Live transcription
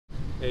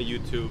Hey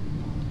YouTube.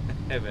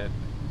 Hey man.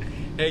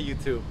 Hey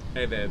YouTube.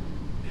 Hey man.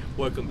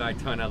 Welcome back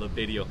to another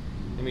video.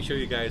 Let me show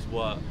you guys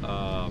what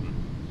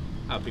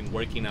I've been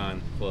working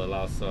on for the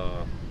last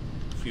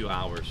few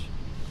hours.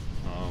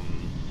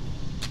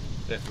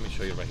 Let me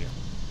show you right here.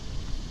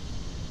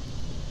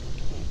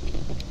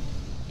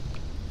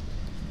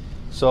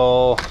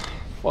 So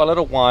for a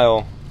little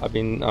while I've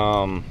been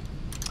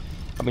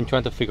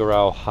trying to figure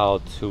out how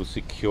to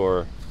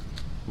secure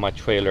my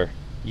trailer.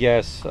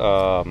 Yes,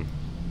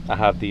 I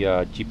have the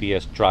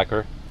GPS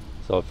tracker,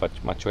 so if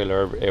my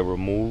trailer ever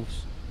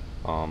moves,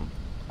 I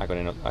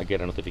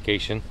get a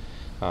notification.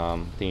 I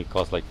think it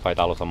costs like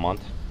 $5 a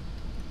month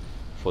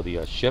for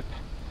the ship,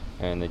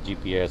 and the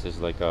GPS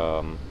is like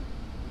I don't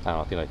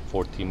know, I think like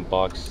 14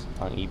 bucks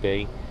on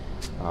eBay.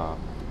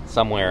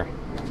 Somewhere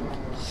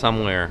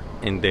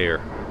in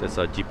there's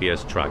a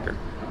GPS tracker,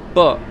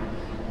 but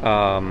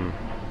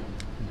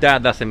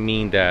that doesn't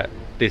mean that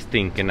this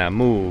thing cannot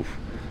move.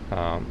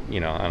 You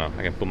know, I don't know,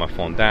 I can put my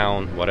phone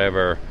down,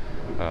 whatever.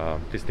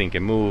 This thing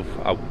can move.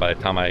 By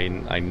the time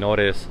I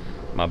notice,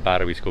 my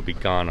batteries could be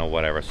gone or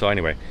whatever. So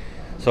anyway,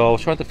 so I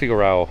was trying to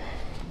figure out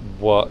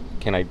what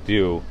can I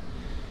do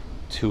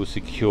to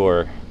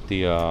secure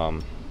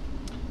the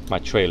my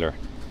trailer.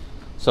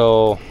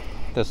 So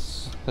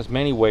there's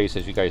many ways,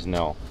 as you guys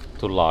know,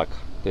 to lock.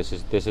 This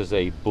is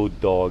a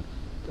Bulldog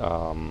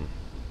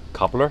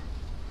coupler.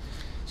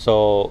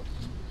 So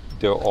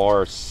there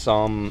are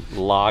some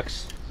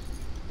locks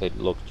that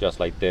look just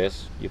like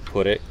this. You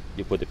put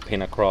the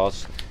pin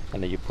across,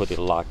 and then you put the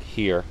lock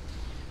here.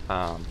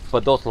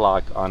 But those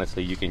lock,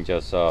 honestly, you can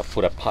just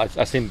put a pipe.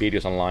 I've seen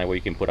videos online where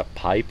you can put a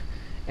pipe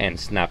and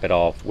snap it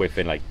off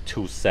within like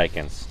 2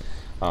 seconds.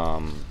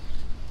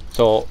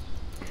 So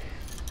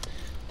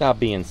that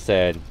being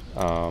said,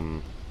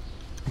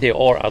 there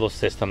are other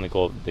systems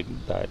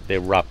that they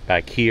wrap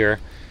back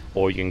here,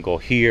 or you can go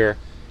here,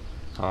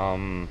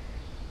 and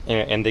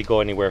they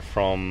go anywhere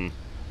from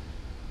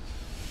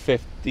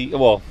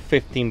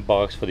 15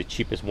 bucks for the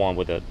cheapest one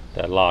with the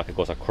lock. It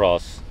goes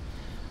across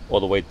all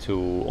the way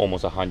to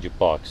almost 100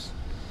 bucks.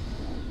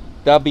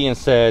 That being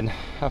said,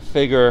 I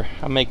figure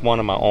I make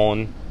one of my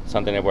own.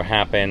 Something ever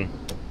happened,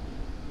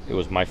 it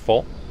was my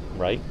fault,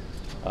 right?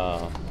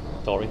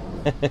 Sorry.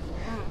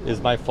 It's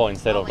my fault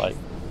instead of like,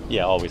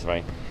 yeah, always,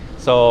 right?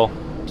 So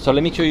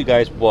let me show you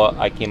guys what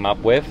I came up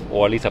with,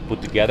 or at least I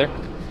put together.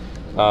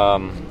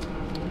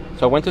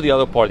 So I went to the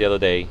other part the other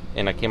day,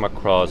 and I came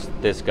across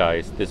this,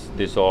 guys.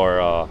 These are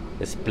a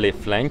split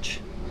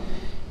flange.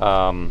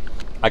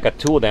 I got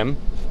 2 of them,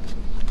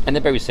 and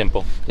they're very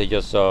simple. They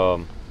just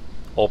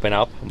open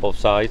up on both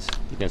sides.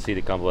 You can see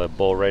they come with a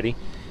bolt ready.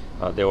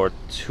 They were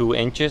 2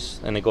 inches,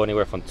 and they go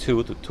anywhere from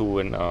 2 to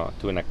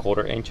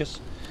 2.25 inches.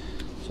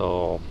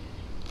 So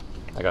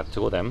I got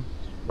 2 of them,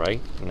 right?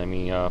 And let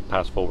me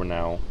pass forward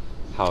now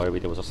how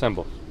everything was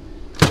assembled.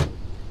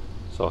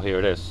 So here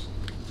it is.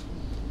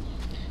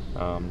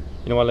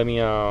 You know what, let me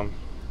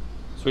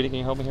sweetie, can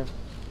you help me here?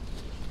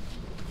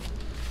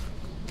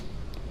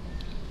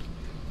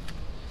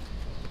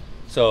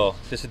 So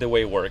this is the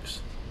way it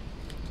works.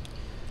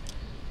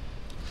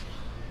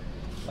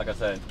 Like I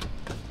said,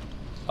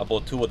 I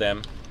bought 2 of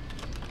them.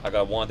 I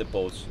got one of the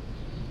bolts.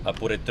 I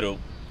put it through.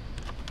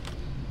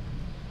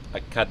 I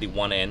cut the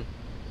one end.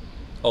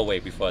 Oh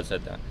wait, before I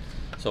said that.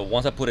 So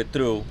once I put it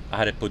through, I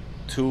had to put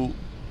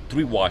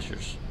 3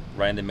 washers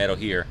right in the middle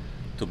here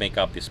to make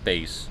up the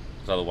space.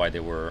 Otherwise they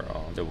would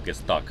get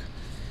stuck.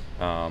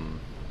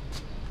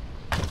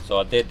 So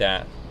I did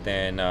that.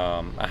 Then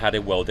I had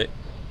it welded,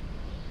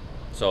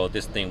 so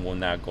this thing will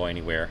not go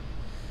anywhere.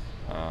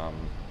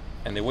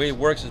 And the way it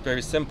works is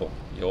very simple.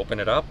 You open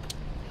it up,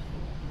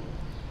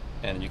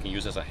 and you can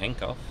use it as a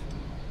handcuff.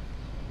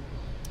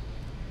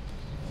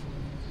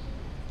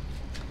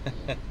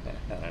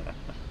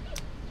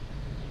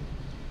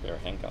 There are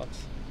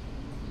handcuffs.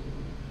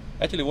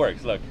 Actually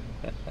works. Look.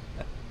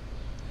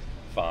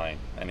 Fine.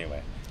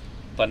 Anyway.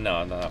 But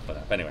no, not for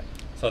that. But anyway,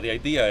 so the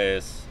idea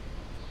is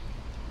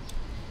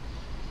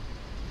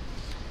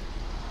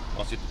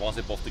once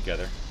they're both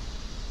together,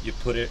 you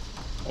put it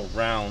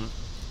around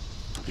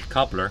the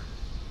coupler,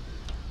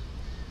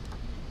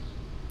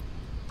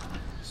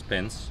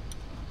 spins,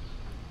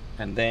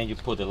 and then you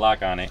put the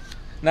lock on it.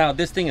 Now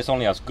this thing is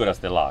only as good as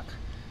the lock,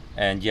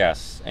 and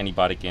yes,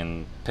 anybody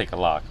can pick a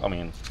lock. I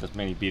mean, there's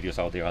many videos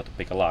out there how to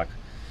pick a lock,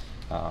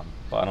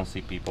 but I don't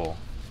see people.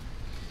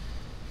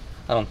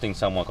 I don't think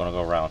someone's gonna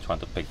go around trying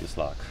to pick this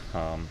lock.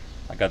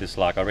 I got this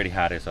lock, I already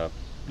had it. So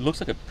it looks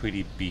like a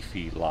pretty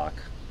beefy lock.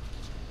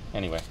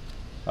 Anyway,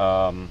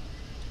 and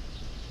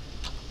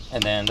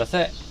then that's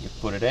it. You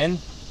put it in.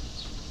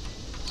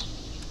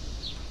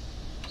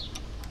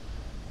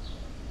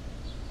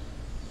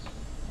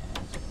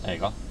 There you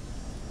go.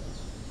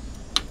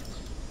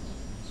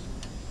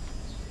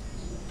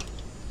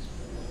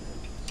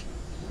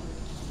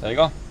 There you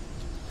go.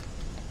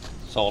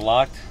 So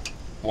locked,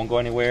 won't go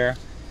anywhere.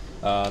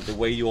 The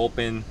way you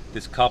open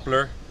this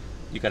coupler,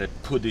 you gotta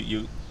put it,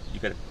 you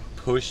gotta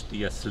push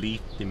the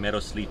sleeve, the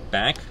metal sleeve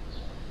back,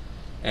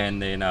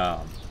 and then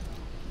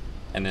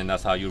and then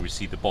that's how you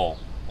receive the ball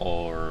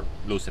or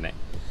loosen it.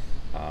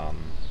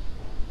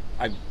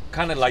 I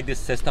kind of like this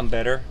system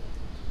better.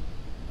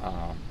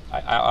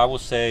 I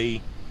would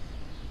say,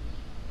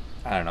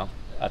 I don't know,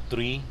 a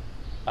 3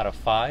 out of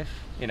 5,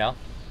 you know,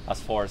 as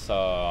far as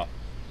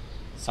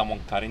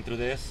someone cutting through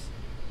this.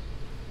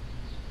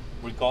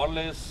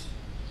 Regardless,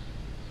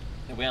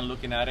 the way I'm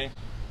looking at it,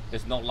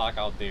 there's no lock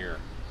out there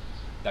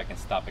that can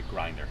stop a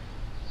grinder.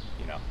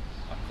 You know,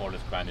 a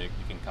cordless grinder, you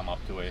can come up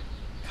to it,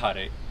 cut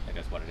it, I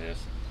guess what it is.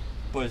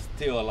 But it's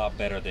still a lot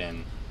better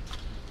than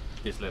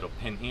this little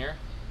pin here,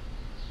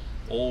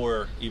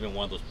 or even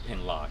one of those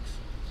pin locks.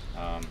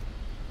 I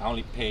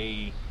only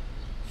pay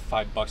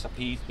 $5 a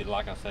piece. The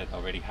lock, I said,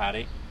 already had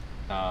it,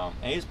 and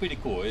it's pretty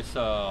cool. It's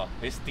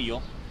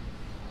steel.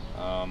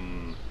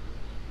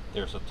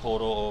 There's a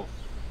total of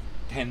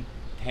 10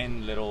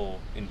 little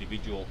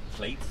individual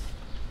plates.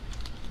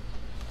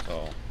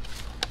 So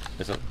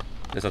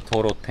there's a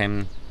total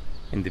 10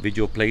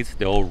 individual plates.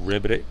 They're all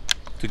riveted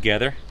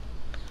together.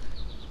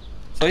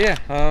 So yeah,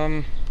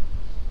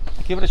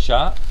 give it a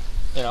shot.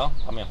 You know,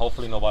 I mean,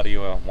 hopefully nobody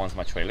wants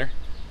my trailer.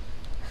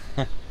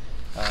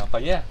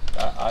 But yeah,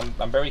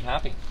 I'm very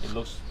happy. It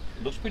looks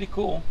pretty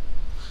cool.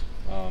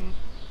 Yeah,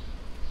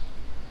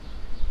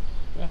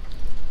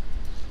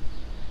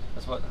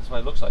 that's what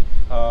it looks like.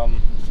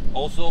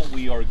 Also,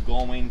 we're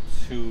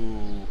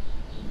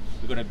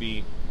gonna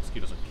be,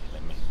 excuse me,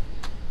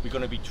 we're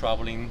gonna be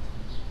traveling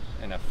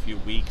in a few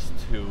weeks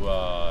to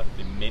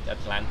the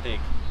Mid-Atlantic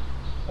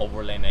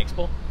Overland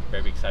Expo.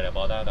 Very excited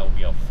about that. That will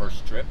be our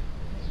first trip.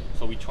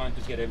 So we're trying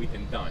to get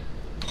everything done.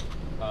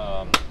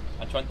 I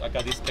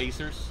got these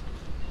spacers.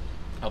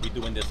 I'll be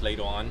doing this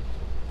later on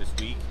this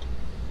week.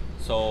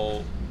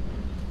 So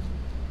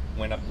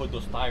when I put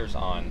those tires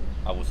on,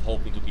 I was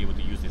hoping to be able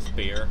to use the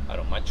spare out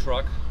of my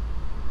truck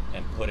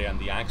and put it on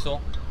the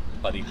axle,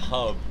 but the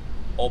hub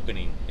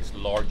opening is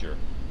larger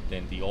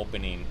than the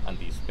opening on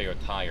the spare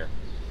tire,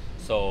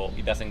 so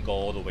it doesn't go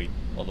all the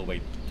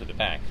way to the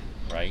back,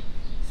 right?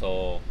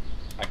 So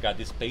I got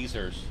these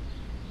spacers.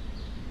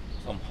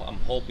 So I'm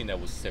hoping that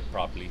will sit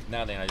properly.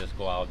 Now then I just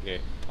go out,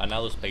 get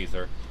another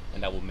spacer,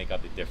 and that will make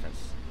up the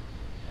difference.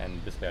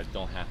 And this way I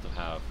don't have to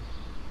have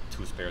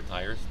 2 spare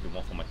tires. The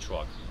one for my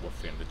truck will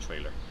fit in the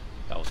trailer.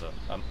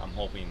 I'm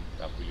hoping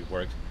that really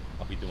works.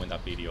 I'll be doing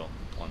that video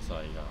once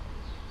I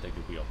take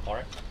the wheel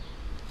apart.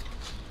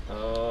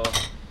 Oh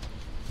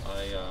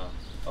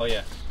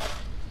yeah,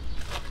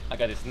 I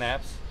got the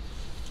snaps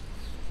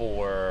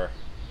for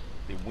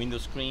the window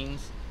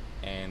screens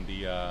and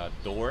the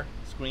door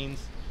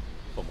screens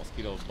for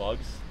mosquito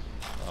bugs.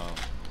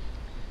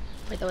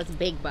 Like those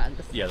big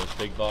bugs. Yeah, those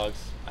big bugs.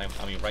 I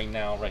mean, right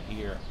now, right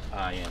here,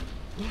 I am,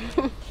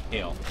 you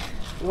know.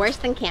 Worse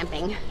than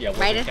camping. Yeah, worse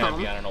right than at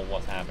camping. home. I don't know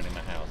what's happening in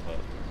my house, but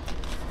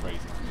it's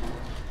crazy.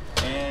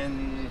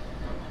 And,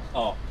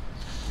 oh,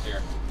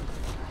 here.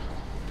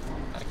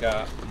 I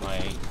got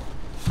my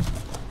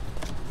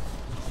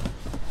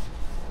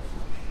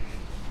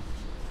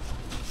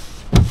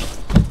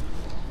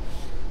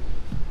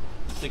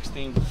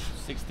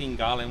 16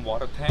 gallon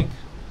water tank.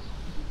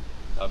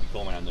 That'll be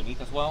going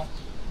underneath as well.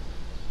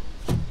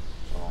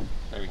 So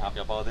very happy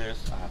about this.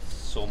 I have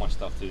so much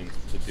stuff to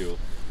do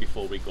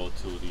before we go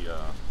to the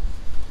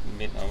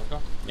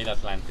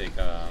Mid-Atlantic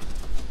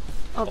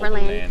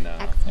Overland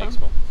Expo.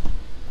 Expo.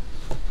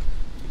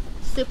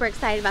 Super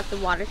excited about the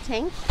water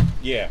tank.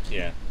 Yeah.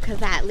 Because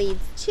that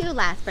leads to,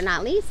 last but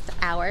not least,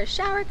 our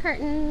shower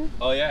curtain.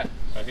 Oh yeah,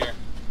 right here.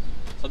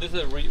 So these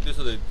are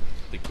the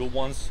good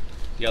ones.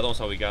 The other ones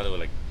that we got were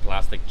like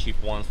plastic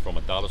cheap ones from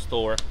a dollar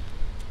store.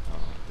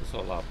 This is a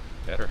lot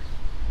better.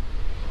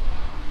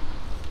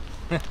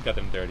 Got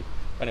them dirty.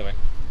 Anyway,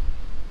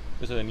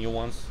 these are the new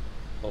ones.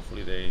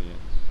 Hopefully they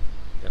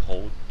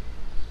hold.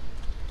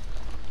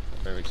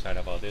 Very excited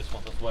about this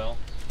one as well.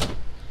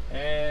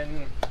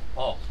 And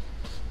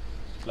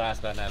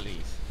last but not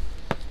least,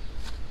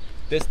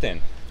 this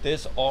thing.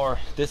 This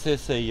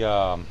is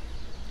a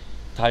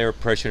tire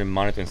pressure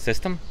monitoring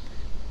system,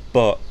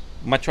 but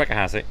my truck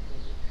has it.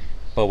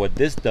 But what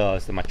this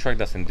does that my truck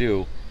doesn't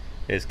do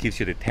is gives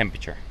you the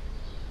temperature,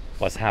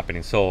 what's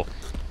happening. So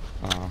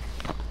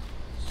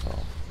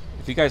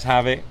if you guys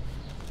have it,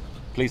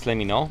 please let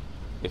me know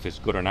if it's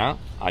good or not.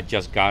 I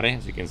just got it,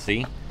 as you can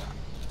see.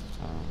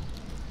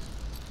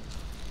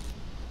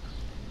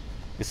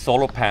 It's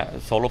solar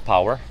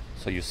power,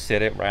 so you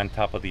sit it right on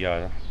top of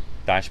the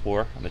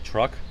dashboard on the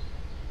truck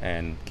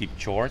and keep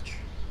charge,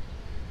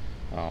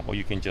 or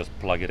you can just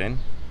plug it in,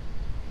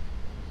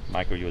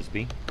 micro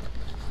USB.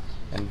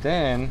 And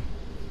then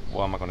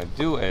what I'm gonna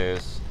do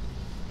is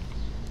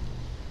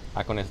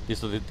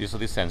these are the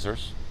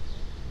sensors.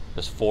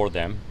 There's 4 of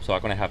them, so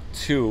I'm gonna have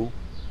 2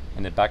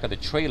 in the back of the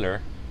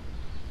trailer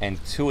and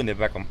 2 in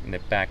the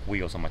back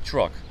wheels on my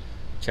truck,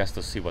 just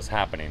to see what's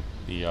happening.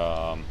 The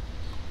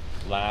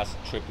last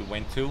trip we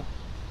went to,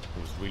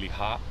 it was really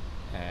hot,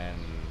 and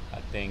I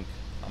think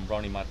I'm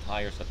running my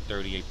tires at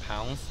 38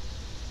 pounds,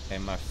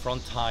 and my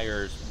front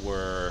tires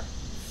were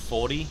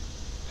 40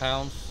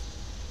 pounds,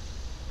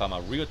 but my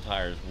rear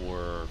tires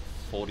were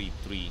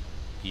 43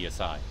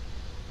 psi.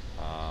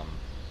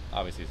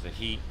 Obviously it's the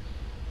heat,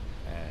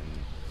 and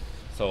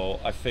so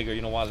I figured,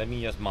 you know what, let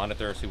me just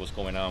monitor, see what's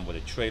going on with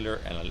the trailer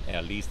and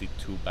at least the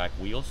 2 back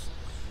wheels.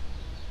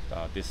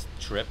 This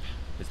trip,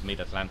 this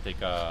Mid-Atlantic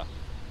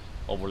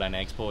Overland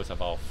Expo, is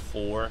about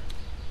 4,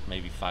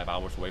 maybe 5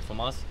 hours away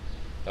from us.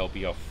 That will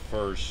be our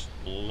first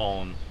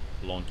long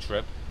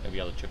trip. Every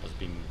other trip has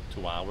been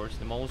 2 hours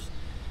the most.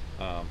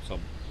 So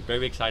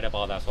very excited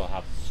about that. So I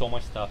have so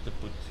much stuff to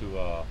put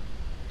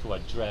to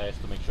address,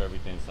 to make sure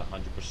everything's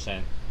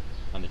 100%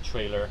 on the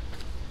trailer.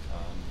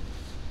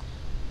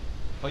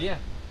 But yeah,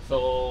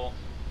 so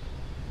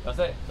that's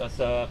it. That's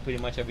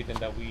pretty much everything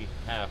that we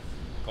have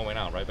going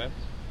on, right, babe?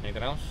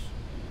 Anything else?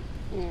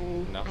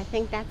 No? I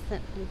think that's a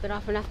bit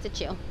off enough to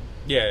chew.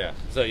 Yeah.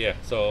 So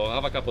I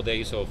have a couple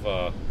days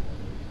of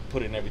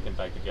putting everything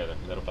back together,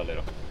 little by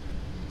little.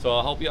 So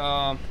I hope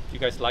you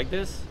guys like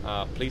this.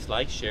 Please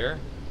like, share,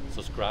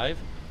 subscribe,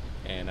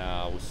 and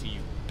we'll see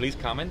you. Please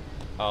comment.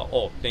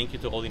 Thank you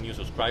to all the new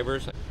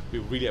subscribers. We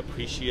really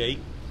appreciate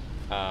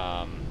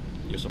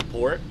your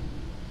support.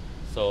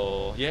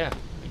 So yeah,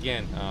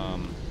 again,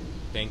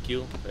 thank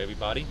you for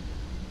everybody,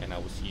 and I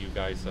will see you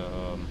guys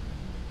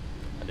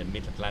at the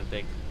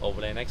Mid-Atlantic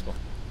Overland Expo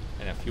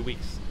in a few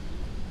weeks.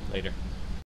 Later.